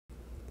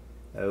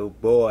Oh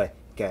boy,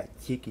 got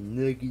chicken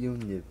nugget on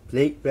the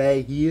plate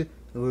right here.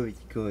 What you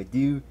gonna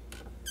do?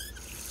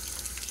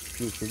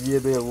 Just a little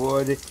bit of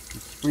water,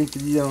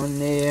 sprinkle it on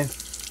there.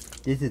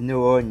 This is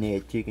no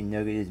ordinary chicken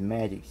nugget, it's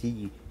magic. See,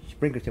 you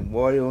sprinkle some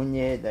water on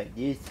there like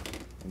this,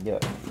 and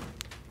look,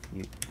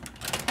 you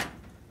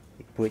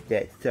put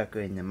that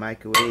sucker in the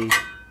microwave.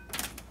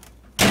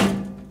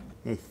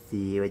 Let's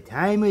see, what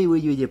time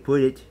would you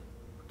put it?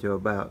 To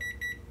about,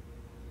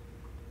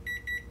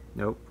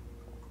 nope,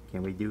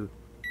 can we do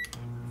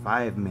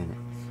 5 minutes?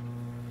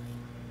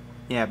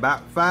 Yeah,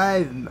 about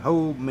 5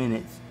 whole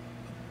minutes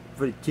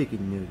for the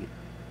chicken nugget.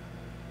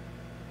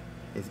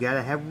 It's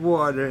gotta have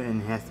water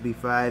and it has to be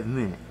 5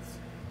 minutes.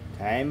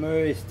 Timer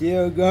is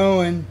still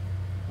going.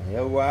 A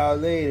little while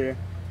later.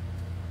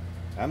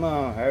 Come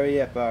on,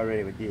 hurry up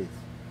already with this.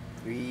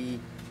 3,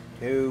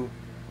 2,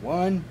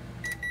 1.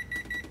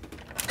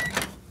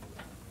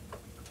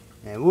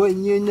 And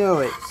wouldn't you know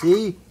it,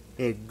 see?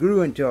 It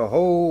grew into a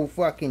whole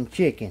fucking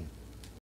chicken.